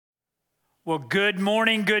Well, good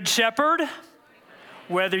morning, Good Shepherd.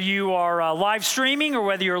 Whether you are live streaming or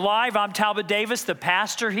whether you're live, I'm Talbot Davis, the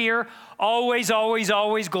pastor here. Always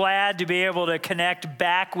glad to be able to connect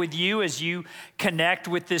back with you as you connect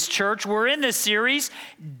with this church. We're in this series,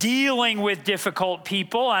 Dealing with Difficult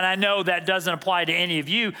People, and I know that doesn't apply to any of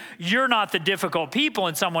you. You're not the difficult people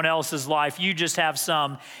in someone else's life. You just have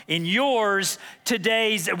some in yours.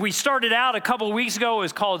 We started out a couple of weeks ago. It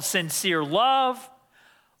was called Sincere Love.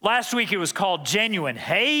 Last week it was called Genuine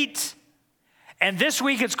Hate. And this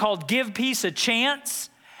week it's called Give Peace a Chance.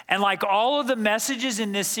 And like all of the messages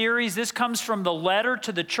in this series, this comes from the letter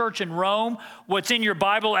to the church in Rome, what's in your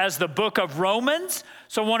Bible as the book of Romans.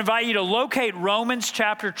 So I want to invite you to locate Romans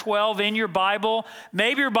chapter 12 in your Bible.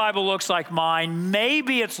 Maybe your Bible looks like mine.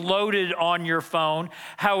 Maybe it's loaded on your phone.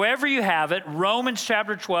 However you have it, Romans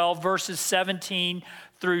chapter 12, verses 17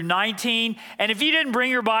 through 19. And if you didn't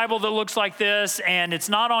bring your Bible that looks like this and it's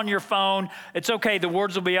not on your phone, it's okay. The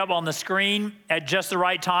words will be up on the screen at just the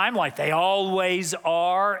right time, like they always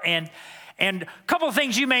are. And a couple of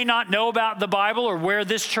things you may not know about the Bible or where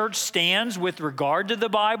this church stands with regard to the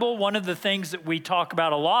Bible. One of the things that we talk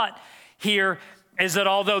about a lot here is that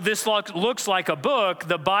although this looks like a book,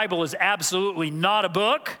 the Bible is absolutely not a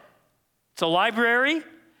book. It's a library.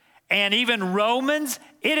 And even Romans,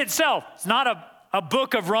 it itself is not a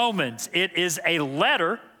book of Romans. It is a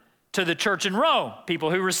letter to the church in Rome.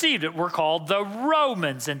 People who received it were called the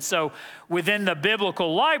Romans. And so within the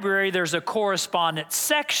biblical library, there's a correspondence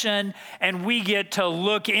section, and we get to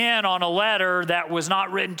look in on a letter that was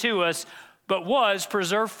not written to us, but was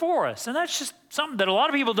preserved for us. And that's just something that a lot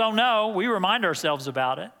of people don't know. We remind ourselves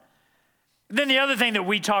about it. Then the other thing that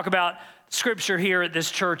we talk about Scripture here at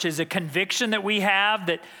this church is a conviction that we have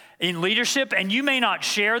that in leadership, and you may not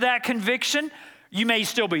share that conviction. You may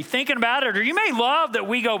still be thinking about it, or you may love that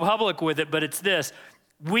we go public with it, but it's this.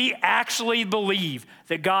 We actually believe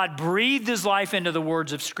that God breathed his life into the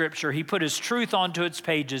words of Scripture. He put his truth onto its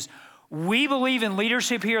pages. We believe in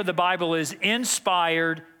leadership here. The Bible is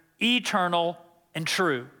inspired, eternal, and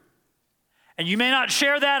true. And you may not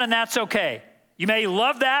share that, and that's okay. You may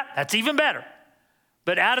love that. That's even better.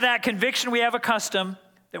 But out of that conviction, we have a custom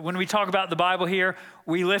that when we talk about the Bible here,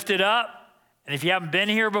 we lift it up. And if you haven't been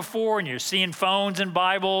here before and you're seeing phones and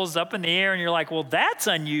Bibles up in the air and you're like, well, that's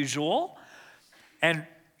unusual. And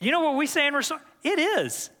you know what we say in response? It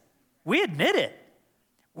is. We admit it.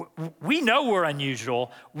 We know we're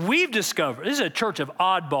unusual. We've discovered, this is a church of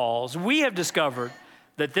oddballs. We have discovered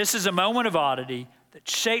that this is a moment of oddity that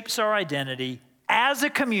shapes our identity as a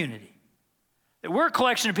community. That we're a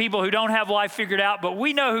collection of people who don't have life figured out, but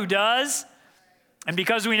we know who does. And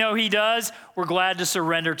because we know he does, we're glad to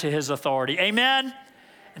surrender to his authority. Amen?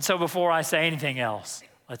 And so before I say anything else,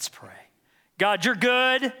 let's pray. God, you're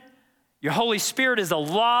good. Your Holy Spirit is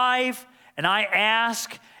alive. And I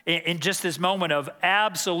ask in just this moment of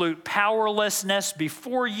absolute powerlessness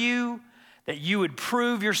before you that you would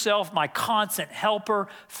prove yourself my constant helper,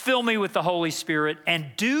 fill me with the Holy Spirit, and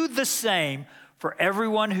do the same for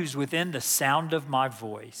everyone who's within the sound of my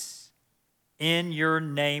voice. In your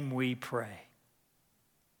name we pray.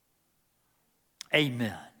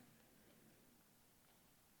 Amen.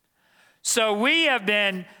 So we have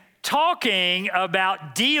been talking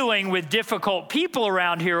about dealing with difficult people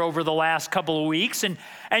around here over the last couple of weeks, and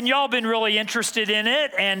y'all been really interested in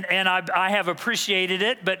it, and I have appreciated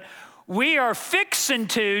it, but we are fixing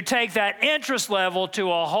to take that interest level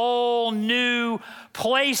to a whole new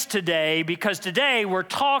place today, because today we're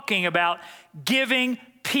talking about giving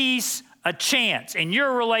peace a chance. In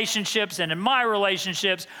your relationships and in my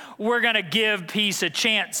relationships, we're going to give peace a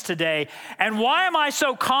chance today. And why am I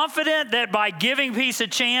so confident that by giving peace a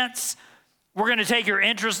chance, we're going to take your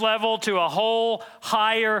interest level to a whole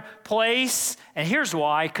higher place? And here's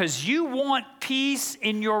why. Because you want peace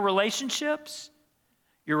in your relationships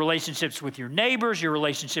with your neighbors, your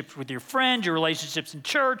relationships with your friends, your relationships in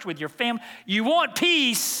church, with your family. You want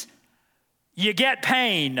peace, you get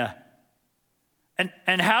pain.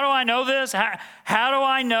 And how do I know this? How do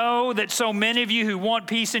I know that so many of you who want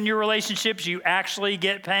peace in your relationships, you actually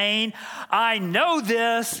get pain? I know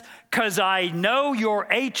this because I know your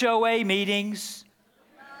HOA meetings.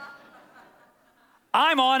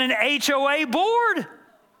 I'm on an HOA board.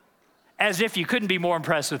 As if you couldn't be more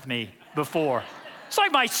impressed with me before. It's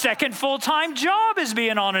like my second full-time job is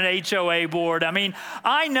being on an HOA board. I mean,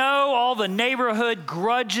 I know all the neighborhood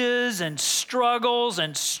grudges and struggles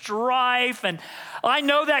and strife, and I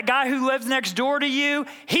know that guy who lives next door to you,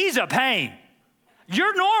 he's a pain.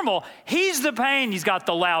 You're normal. He's the pain. He's got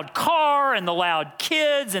the loud car and the loud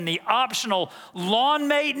kids and the optional lawn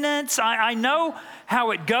maintenance. I know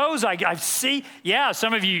how it goes. I see, yeah,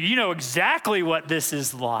 some of you know exactly what this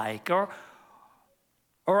is like. Or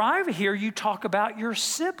I hear you talk about your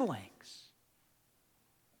siblings.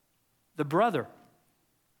 The brother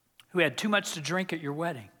who had too much to drink at your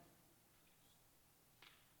wedding.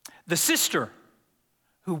 The sister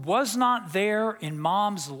who was not there in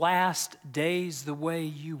mom's last days the way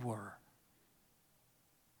you were.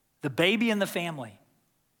 The baby in the family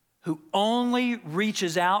who only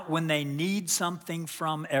reaches out when they need something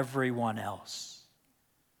from everyone else.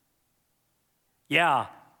 Yeah,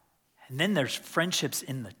 and then there's friendships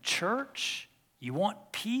in the church. You want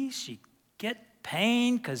peace, you get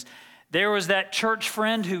pain because there was that church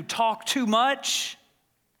friend who talked too much.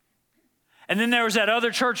 And then there was that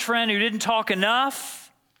other church friend who didn't talk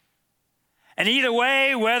enough. And either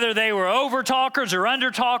way, whether they were over talkers or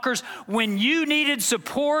under talkers, when you needed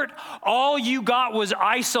support, all you got was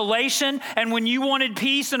isolation. And when you wanted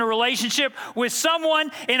peace in a relationship with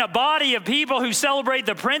someone in a body of people who celebrate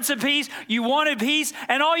the Prince of Peace, you wanted peace,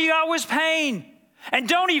 and all you got was pain. And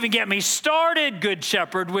don't even get me started, Good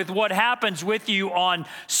Shepherd, with what happens with you on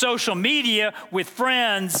social media, with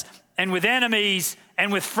friends and with enemies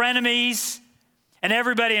and with frenemies. And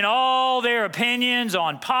everybody and all their opinions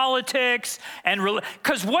on politics.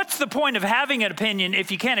 Because what's the point of having an opinion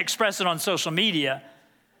if you can't express it on social media?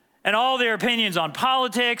 And all their opinions on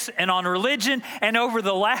politics and on religion. And over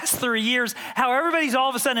the last 3 years, how everybody's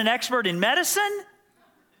all of a sudden an expert in medicine?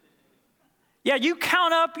 Yeah, you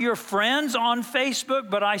count up your friends on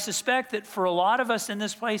Facebook, but I suspect that for a lot of us in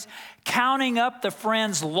this place, counting up the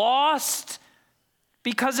friends lost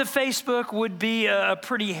because of Facebook would be a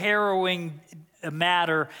pretty harrowing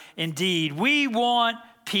matter indeed. We want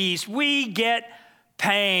peace. We get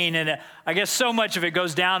pain. And I guess so much of it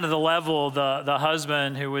goes down to the level of the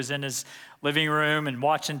husband who was in his living room and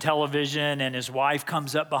watching television, and his wife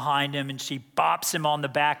comes up behind him and she bops him on the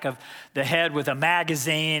back of the head with a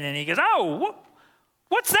magazine, and he goes, "Oh,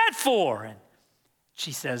 what's that for?" And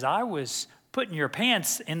she says, "I was putting your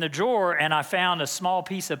pants in the drawer and I found a small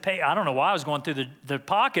piece of paper." I don't know why I was going through the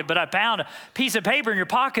pocket, but I found a piece of paper in your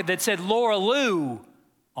pocket that said Laura Lou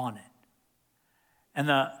on it. And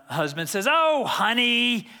the husband says, "Oh,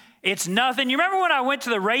 honey, it's nothing. You remember when I went to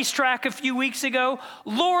the racetrack a few weeks ago?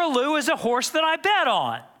 Laura Lou is a horse that I bet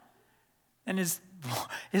on." And his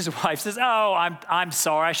wife says, "Oh, I'm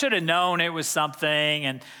sorry. I should have known it was something."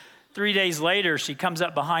 And 3 days later, she comes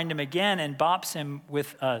up behind him again and bops him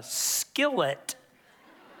with a skillet.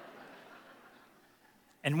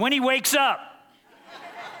 And when he wakes up,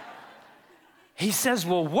 he says,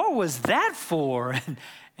 "Well, what was that for?"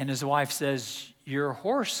 And his wife says, "Your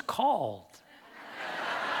horse called."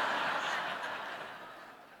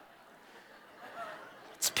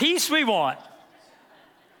 It's peace we want.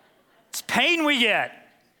 It's pain we get.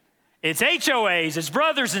 It's HOAs, it's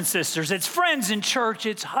brothers and sisters, it's friends in church,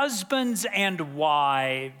 it's husbands and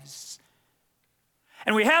wives.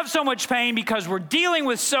 And we have so much pain because we're dealing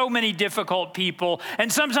with so many difficult people.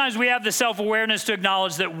 And sometimes we have the self-awareness to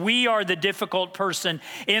acknowledge that we are the difficult person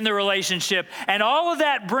in the relationship. And all of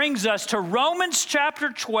that brings us to Romans chapter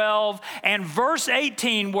 12 and verse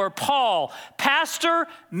 18, where Paul, pastor,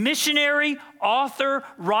 missionary, author,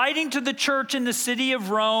 writing to the church in the city of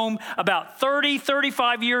Rome about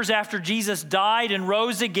 35 years after Jesus died and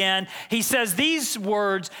rose again, he says these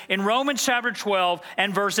words in Romans chapter 12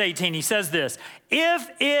 and verse 18. He says this: "If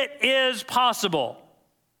it is possible,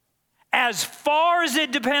 as far as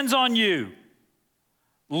it depends on you,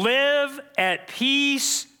 live at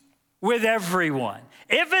peace with everyone."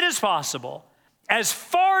 If it is possible, as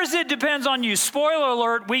far as it depends on you. Spoiler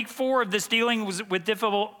alert, week 4 of this Dealing with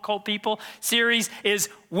Difficult People series is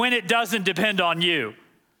when it doesn't depend on you.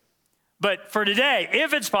 But for today,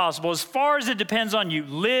 if it's possible, as far as it depends on you,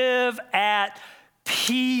 live at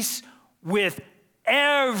peace with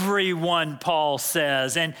everyone, Paul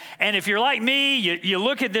says. And if you're like me, you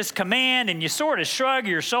look at this command and you sort of shrug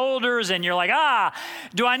your shoulders and you're like,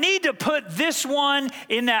 do I need to put this one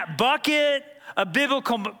in that bucket of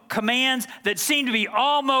biblical commands that seem to be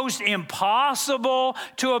almost impossible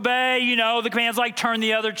to obey? You know, the commands like turn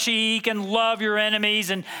the other cheek and love your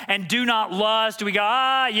enemies and do not lust. Do we go,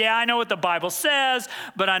 yeah, I know what the Bible says,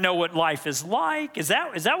 but I know what life is like? Is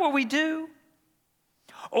that what we do?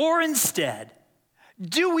 Or instead,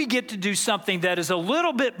 do we get to do something that is a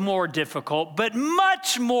little bit more difficult, but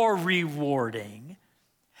much more rewarding?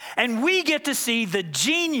 And we get to see the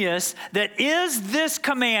genius that is this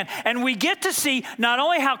command. And we get to see not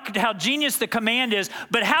only how genius the command is,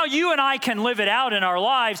 but how you and I can live it out in our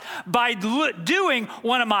lives by doing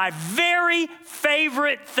one of my very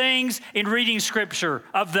favorite things in reading Scripture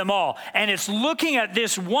of them all. And it's looking at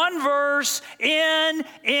this one verse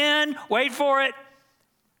wait for it.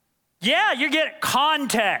 Yeah, you get it.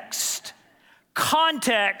 Context.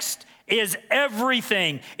 Context is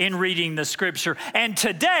everything in reading the Scripture. And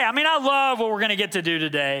today, I love what we're going to get to do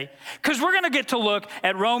today, because we're going to get to look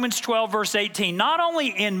at Romans 12, verse 18, not only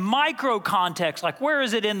in micro context, like where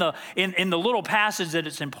is it in the little passage that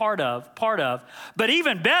it's in part of, but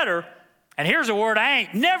even better, and here's a word I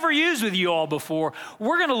ain't never used with you all before,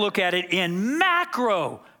 we're going to look at it in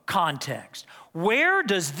macro context. Where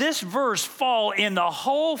does this verse fall in the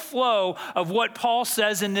whole flow of what Paul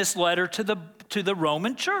says in this letter to the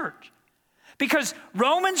Roman church? Because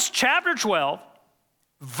Romans chapter 12,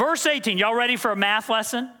 verse 18, y'all ready for a math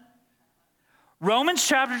lesson? Romans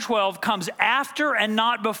chapter 12 comes after and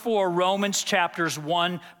not before Romans chapters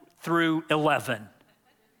 1 through 11.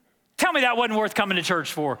 Tell me that wasn't worth coming to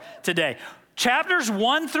church for today. Chapters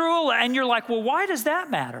 1 through 11, and you're like, well, why does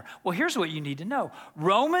that matter? Well, here's what you need to know.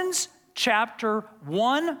 Romans chapter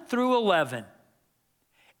 1 through 11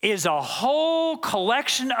 is a whole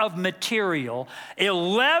collection of material,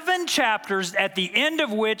 11 chapters at the end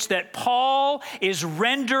of which that Paul is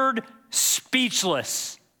rendered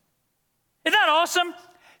speechless. Isn't that awesome?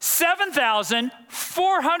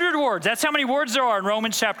 7,400 words. That's how many words there are in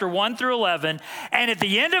Romans chapter 1 through 11. And at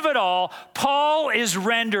the end of it all, Paul is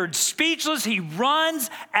rendered speechless. He runs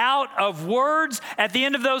out of words at the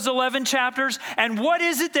end of those 11 chapters. And what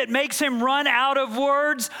is it that makes him run out of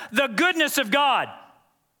words? The goodness of God.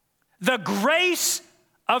 The grace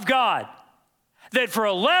of God, that for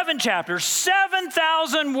 11 chapters,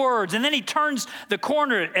 7,000 words, and then he turns the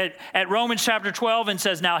corner at Romans chapter 12 and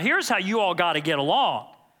says, now here's how you all got to get along.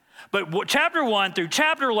 But chapter 1 through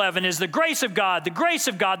chapter 11 is the grace of God, the goodness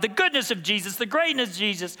of Jesus, the greatness of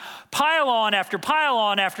Jesus, pile on after pile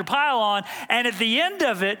on after pile on, and at the end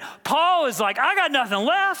of it, Paul is like, I got nothing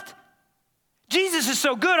left. Jesus is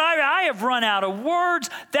so good, I have run out of words.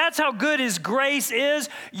 That's how good his grace is.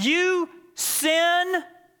 You sin,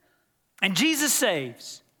 and Jesus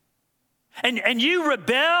saves. And you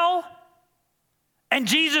rebel, and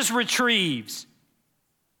Jesus retrieves.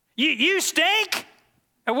 You stink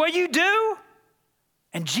at what you do,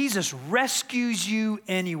 and Jesus rescues you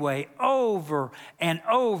anyway, over and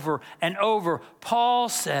over and over. Paul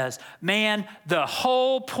says, man, the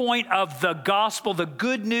whole point of the gospel, the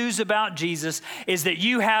good news about Jesus, is that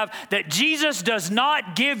that Jesus does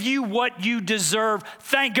not give you what you deserve.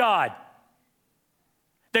 Thank God.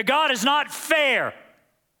 That God is not fair.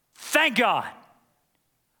 Thank God.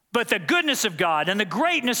 But the goodness of God and the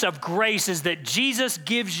greatness of grace is that Jesus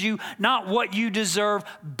gives you not what you deserve,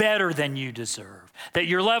 better than you deserve. That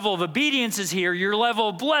your level of obedience is here, your level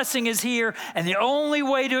of blessing is here, and the only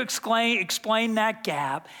way to explain that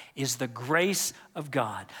gap is the grace of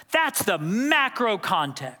God. That's the macro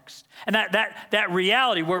context. And that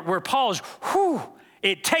reality where Paul is, whew,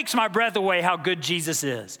 it takes my breath away how good Jesus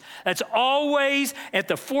is. That's always at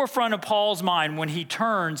the forefront of Paul's mind when he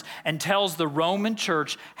turns and tells the Roman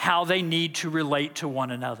church how they need to relate to one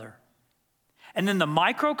another. And then the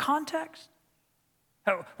micro context,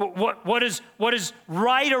 what is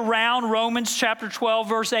right around Romans chapter 12,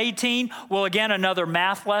 verse 18? Well, again, another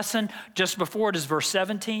math lesson. Just before it is verse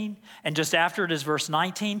 17, and just after it is verse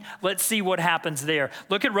 19. Let's see what happens there.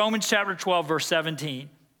 Look at Romans chapter 12, verse 17,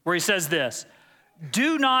 where he says this: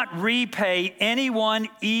 do not repay anyone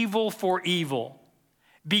evil for evil.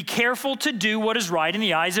 Be careful to do what is right in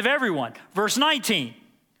the eyes of everyone. Verse 19,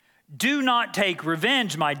 do not take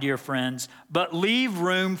revenge, my dear friends, but leave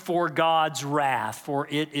room for God's wrath, for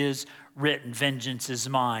it is written, vengeance is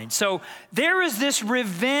mine. So there is this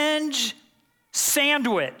revenge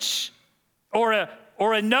sandwich, or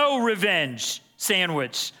a no revenge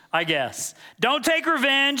sandwich, I guess. Don't take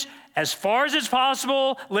revenge. As far as it's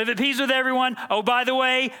possible, live at peace with everyone. Oh, by the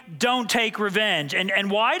way, don't take revenge. And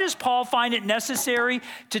why does Paul find it necessary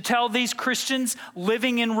to tell these Christians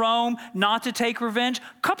living in Rome not to take revenge?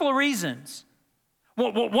 A couple of reasons.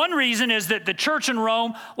 Well, one reason is that the church in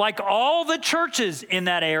Rome, like all the churches in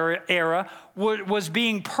that era, was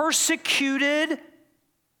being persecuted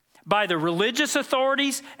by the religious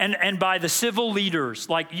authorities and by the civil leaders.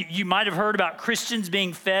 Like you might have heard about Christians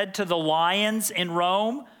being fed to the lions in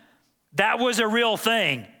Rome. That was a real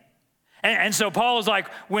thing. And so Paul is like,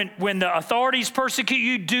 when the authorities persecute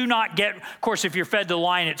you, do not get, of course, if you're fed to the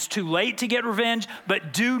lion, it's too late to get revenge,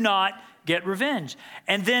 but do not get revenge.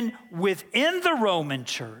 And then within the Roman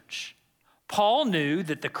church, Paul knew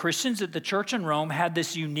that the Christians at the church in Rome had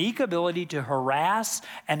this unique ability to harass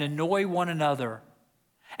and annoy one another.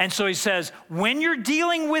 And so he says, when you're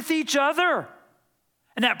dealing with each other,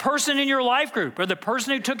 and that person in your life group, or the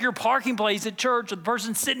person who took your parking place at church, or the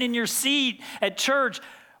person sitting in your seat at church,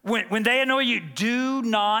 when they annoy you, do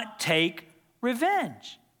not take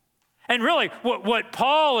revenge. And really, what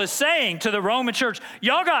Paul is saying to the Roman church,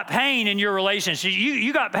 y'all got pain in your relationship.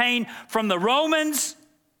 You got pain from the Romans.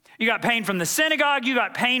 You got pain from the synagogue. You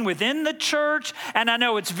got pain within the church. And I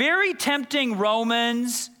know it's very tempting,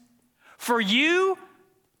 Romans, for you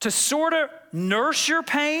to sort of nurse your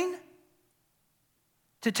pain,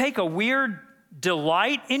 to take a weird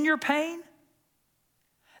delight in your pain,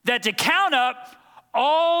 that to count up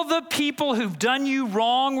all the people who've done you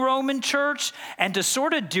wrong, Roman church, and to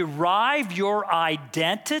sort of derive your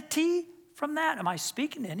identity from that. Am I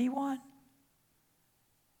speaking to anyone?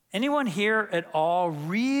 Anyone here at all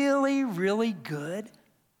really, really good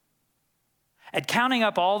at counting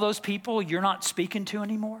up all those people you're not speaking to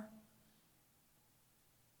anymore?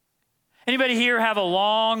 Anybody here have a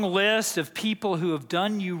long list of people who have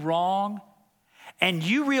done you wrong, and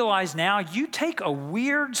you realize now you take a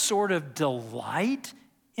weird sort of delight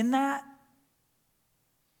in that?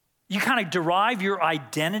 You kind of derive your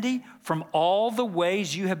identity from all the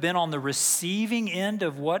ways you have been on the receiving end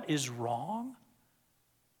of what is wrong?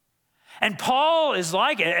 And Paul is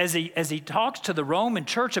like, as he talks to the Roman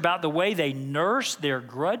church about the way they nurse their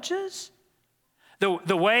grudges,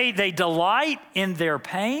 the way they delight in their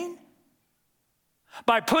pain,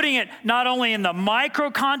 by putting it not only in the micro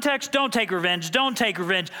context, don't take revenge,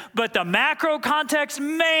 but the macro context,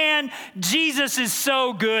 man, Jesus is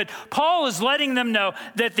so good. Paul is letting them know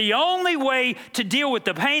that the only way to deal with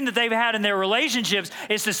the pain that they've had in their relationships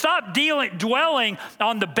is to stop dwelling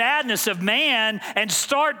on the badness of man and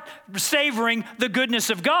start savoring the goodness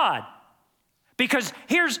of God. Because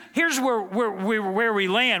here's where we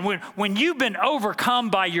land. When you've been overcome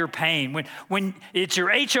by your pain, when it's your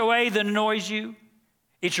HOA that annoys you,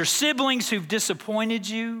 it's your siblings who've disappointed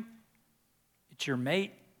you. It's your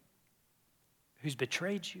mate who's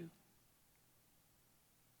betrayed you.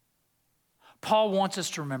 Paul wants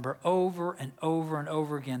us to remember over and over and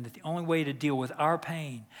over again that the only way to deal with our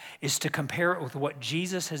pain is to compare it with what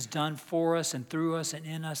Jesus has done for us and through us and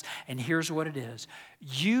in us. And here's what it is.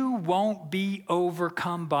 You won't be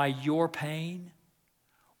overcome by your pain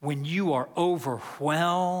when you are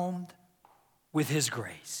overwhelmed with His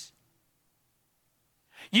grace.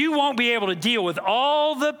 You won't be able to deal with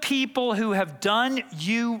all the people who have done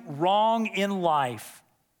you wrong in life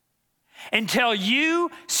until you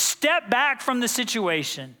step back from the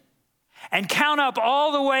situation and count up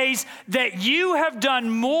all the ways that you have done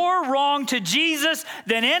more wrong to Jesus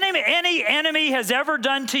than any enemy has ever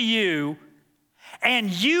done to you, and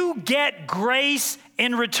you get grace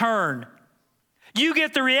in return. You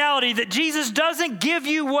get the reality that Jesus doesn't give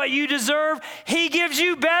you what you deserve. He gives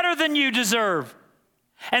you better than you deserve.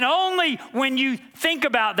 And only when you think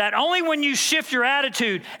about that, only when you shift your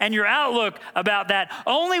attitude and your outlook about that,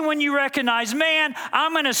 only when you recognize, man,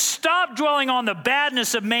 I'm going to stop dwelling on the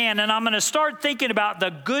badness of man and I'm going to start thinking about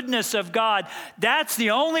the goodness of God. That's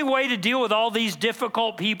the only way to deal with all these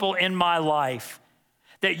difficult people in my life.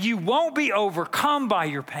 That you won't be overcome by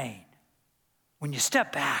your pain when you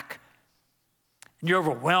step back and you're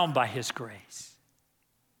overwhelmed by His grace.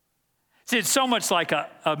 See, it's so much like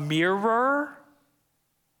a mirror.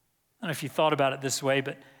 I don't know if you thought about it this way,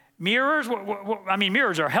 but mirrors,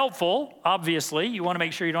 mirrors are helpful, obviously. You want to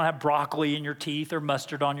make sure you don't have broccoli in your teeth or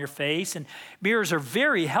mustard on your face, and mirrors are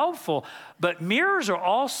very helpful, but mirrors are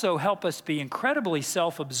also help us be incredibly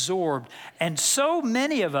self-absorbed. And so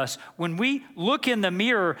many of us, when we look in the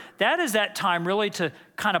mirror, that is that time really to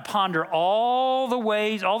kind of ponder all the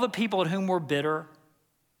ways, all the people at whom we're bitter,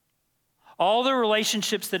 all the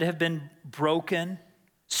relationships that have been broken.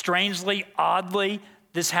 Strangely, oddly,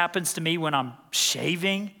 this happens to me when I'm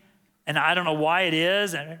shaving, and I don't know why it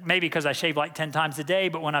is, and maybe because I shave like 10 times a day,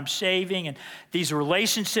 but when I'm shaving and these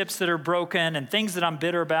relationships that are broken and things that I'm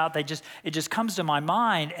bitter about, it just comes to my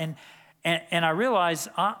mind, and I realize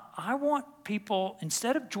I want people,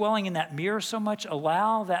 instead of dwelling in that mirror so much,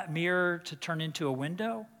 allow that mirror to turn into a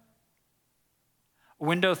window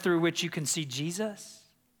through which you can see Jesus.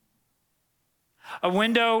 A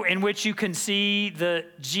window in which you can see the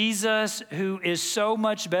Jesus who is so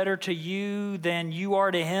much better to you than you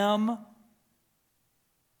are to Him.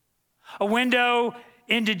 A window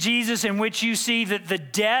into Jesus in which you see that the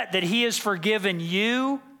debt that He has forgiven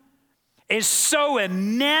you is so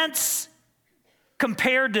immense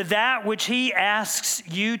compared to that which he asks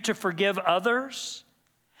you to forgive others?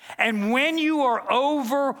 And when you are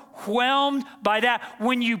overwhelmed by that,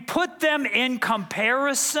 when you put them in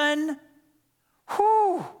comparison,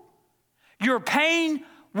 your pain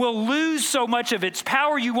will lose so much of its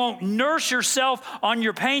power. You won't nurse yourself on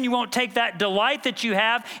your pain. You won't take that delight that you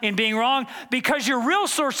have in being wrong, because your real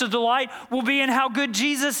source of delight will be in how good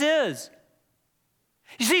Jesus is.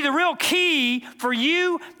 You see, the real key for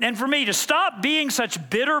you and for me to stop being such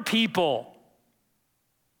bitter people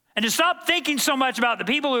and to stop thinking so much about the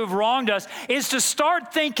people who have wronged us is to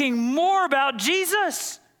start thinking more about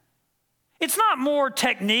Jesus. It's not more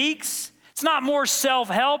techniques. It's not more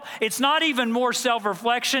self-help. It's not even more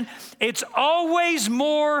self-reflection. It's always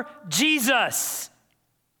more Jesus.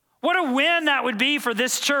 What a win that would be for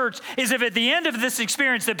this church is if at the end of this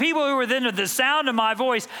experience, the people who are within the sound of my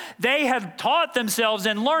voice, they have taught themselves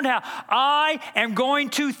and learned how I am going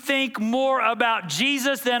to think more about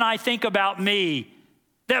Jesus than I think about me.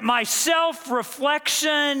 That my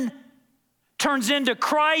self-reflection turns into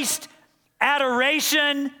Christ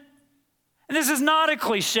adoration. And this is not a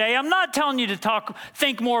cliche. I'm not telling you to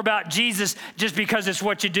think more about Jesus just because it's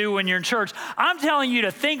what you do when you're in church. I'm telling you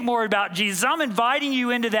to think more about Jesus. I'm inviting you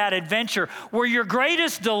into that adventure where your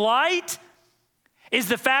greatest delight is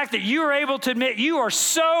the fact that you are able to admit you are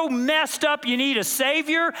so messed up you need a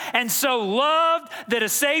Savior, and so loved that a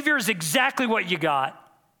Savior is exactly what you got.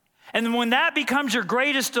 And when that becomes your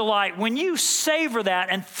greatest delight, when you savor that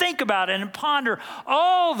and think about it and ponder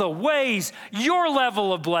all the ways your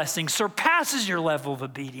level of blessing surpasses your level of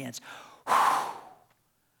obedience,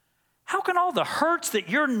 how can all the hurts that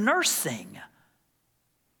you're nursing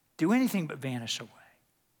do anything but vanish away?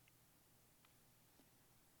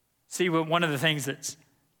 See, one of the things that's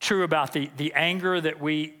true about the anger that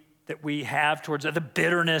we have towards the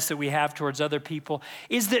bitterness that we have towards other people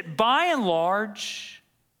is that by and large,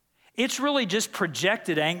 it's really just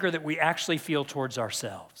projected anger that we actually feel towards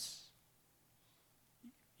ourselves.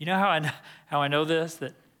 You know how I know this?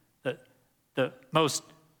 That the most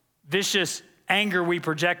vicious anger we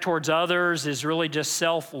project towards others is really just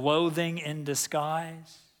self-loathing in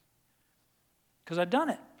disguise. Because I've done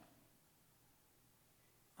it.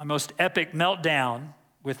 My most epic meltdown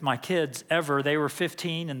with my kids ever, they were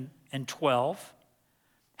 15 and 12,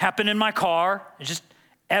 happened in my car. It's just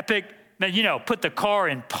epic. You know, put the car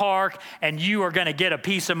in park and you are going to get a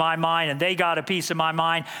piece of my mind, and they got a piece of my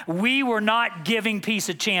mind. We were not giving peace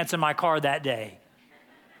a chance in my car that day.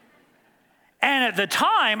 And at the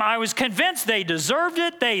time, I was convinced they deserved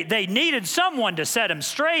it. They needed someone to set them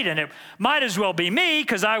straight, and it might as well be me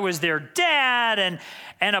because I was their dad.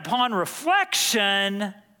 And upon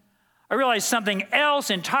reflection, I realized something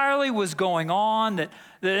else entirely was going on. That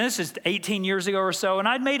this is 18 years ago or so, and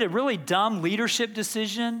I'd made a really dumb leadership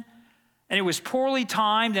decision. And it was poorly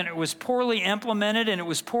timed, and it was poorly implemented, and it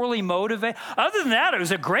was poorly motivated. Other than that, it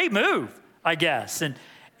was a great move, I guess.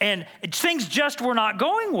 And things just were not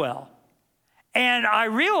going well. And I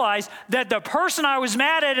realized that the person I was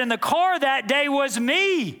mad at in the car that day was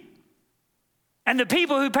me. And the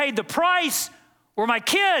people who paid the price were my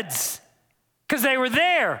kids, because they were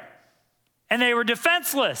there, and they were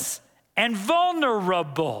defenseless and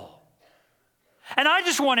vulnerable. And I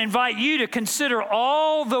just want to invite you to consider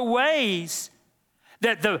all the ways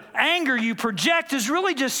that the anger you project is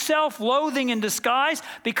really just self-loathing in disguise,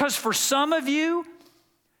 because for some of you,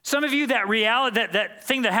 that reality, that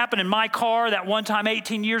thing that happened in my car that one time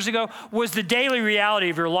 18 years ago was the daily reality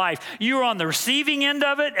of your life. You were on the receiving end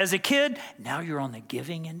of it as a kid. Now you're on the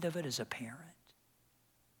giving end of it as a parent.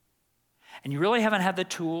 And you really haven't had the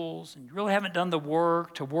tools, and you really haven't done the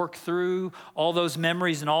work to work through all those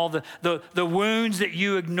memories, and all the wounds that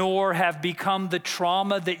you ignore have become the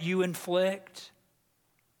trauma that you inflict.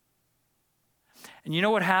 And you know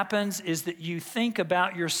what happens is that you think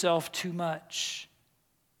about yourself too much.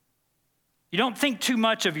 You don't think too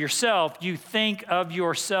much of yourself, you think of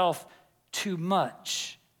yourself too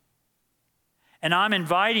much. And I'm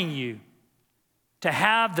inviting you to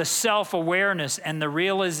have the self-awareness and the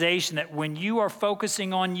realization that when you are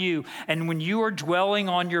focusing on you and when you are dwelling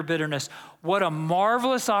on your bitterness, what a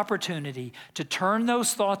marvelous opportunity to turn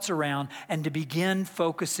those thoughts around and to begin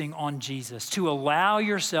focusing on Jesus, to allow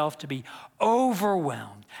yourself to be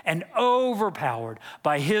overwhelmed and overpowered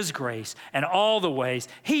by His grace and all the ways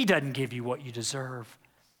He doesn't give you what you deserve.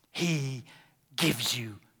 He gives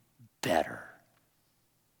you better.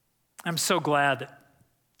 I'm so glad that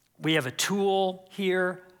we have a tool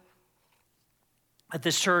here at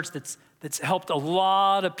this church that's helped a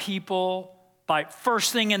lot of people by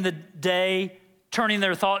first thing in the day turning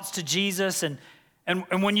their thoughts to Jesus. And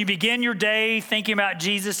And when you begin your day thinking about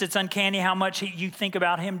Jesus, it's uncanny how much you think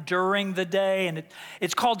about him during the day. And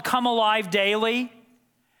it's called Come Alive Daily.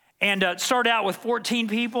 And it started out with 14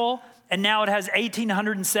 people, and now it has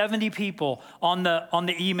 1,870 people on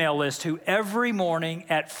the email list who every morning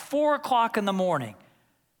at 4 o'clock in the morning,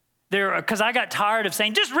 because I got tired of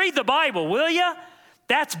saying, just read the Bible, will you?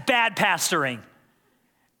 That's bad pastoring.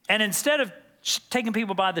 And instead of taking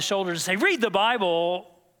people by the shoulder to say, read the Bible,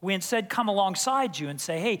 we instead come alongside you and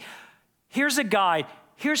say, hey, here's a guide.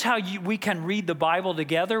 Here's how we can read the Bible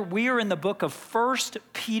together. We are in the book of 1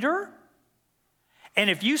 Peter. And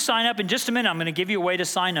if you sign up, in just a minute, I'm going to give you a way to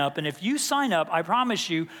sign up. And if you sign up, I promise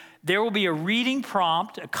you, there will be a reading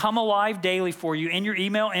prompt, a Come Alive Daily for you in your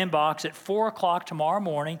email inbox at 4 o'clock tomorrow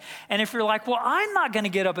morning. And if you're like, well, I'm not going to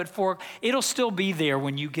get up at 4, it'll still be there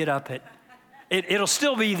when you get up it'll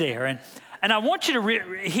still be there. And I want you to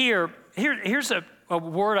here's a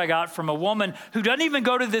word I got from a woman who doesn't even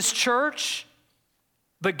go to this church,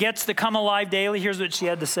 but gets the Come Alive Daily. Here's what she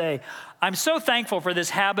had to say. I'm so thankful for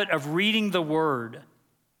this habit of reading the Word.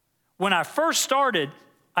 When I first started,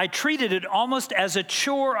 I treated it almost as a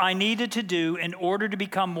chore I needed to do in order to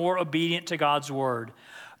become more obedient to God's Word.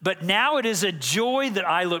 But now it is a joy that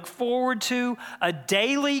I look forward to, a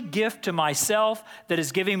daily gift to myself that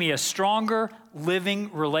is giving me a stronger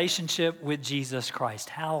living relationship with Jesus Christ.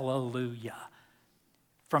 Hallelujah.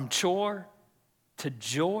 From chore to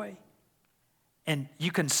joy. And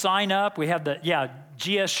you can sign up. We have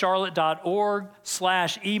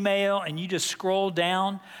gscharlotte.org/email, and you just scroll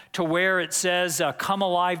down to where it says Come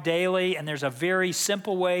Alive Daily, and there's a very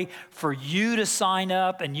simple way for you to sign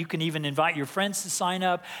up, and you can even invite your friends to sign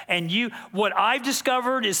up. And what I've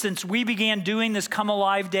discovered is since we began doing this Come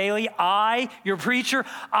Alive Daily, your preacher,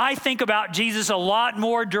 I think about Jesus a lot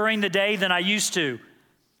more during the day than I used to.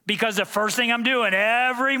 Because the first thing I'm doing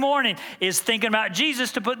every morning is thinking about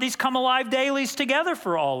Jesus to put these Come Alive Dailies together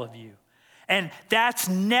for all of you. And that's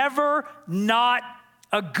never not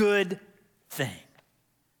a good thing.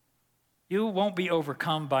 You won't be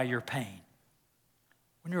overcome by your pain.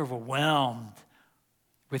 When you're overwhelmed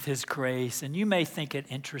with his grace, and you may think it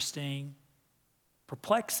interesting,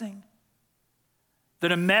 perplexing,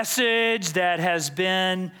 that a message that has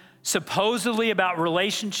been supposedly about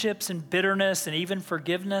relationships and bitterness and even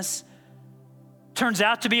forgiveness turns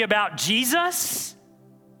out to be about Jesus?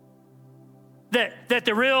 That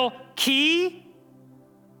the real key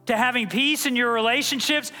to having peace in your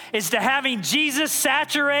relationships is to having Jesus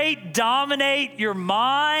saturate, dominate your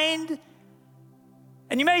mind?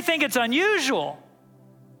 And you may think it's unusual,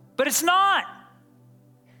 but it's not.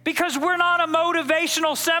 Because we're not a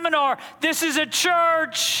motivational seminar. This is a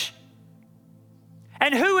church.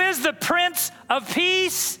 And who is the Prince of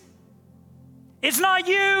Peace? It's not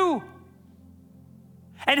you.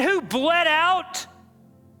 And who bled out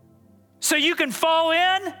so you can fall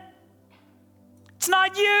in? It's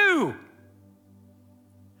not you.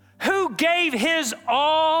 Who gave his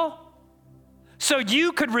all so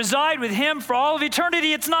you could reside with him for all of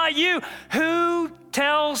eternity? It's not you. Who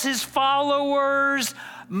tells his followers,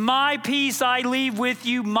 my peace I leave with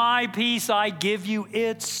you, my peace I give you?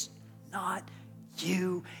 It's not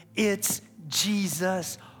you, it's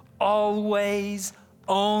Jesus, always,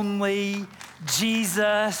 only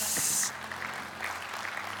Jesus.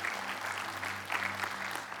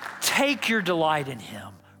 Take your delight in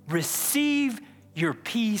him, receive your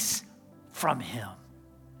peace from him,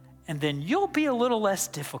 and then you'll be a little less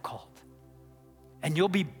difficult, and you'll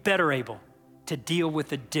be better able to deal with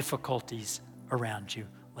the difficulties around you.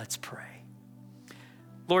 Let's pray.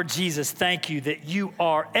 Lord Jesus, thank you that you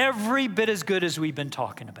are every bit as good as we've been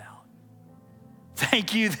talking about.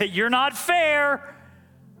 Thank you that you're not fair.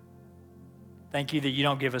 Thank you that you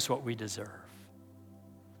don't give us what we deserve.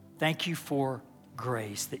 Thank you for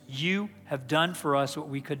grace, that you have done for us what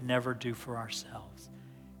we could never do for ourselves.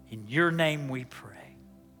 In your name we pray.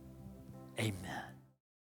 Amen.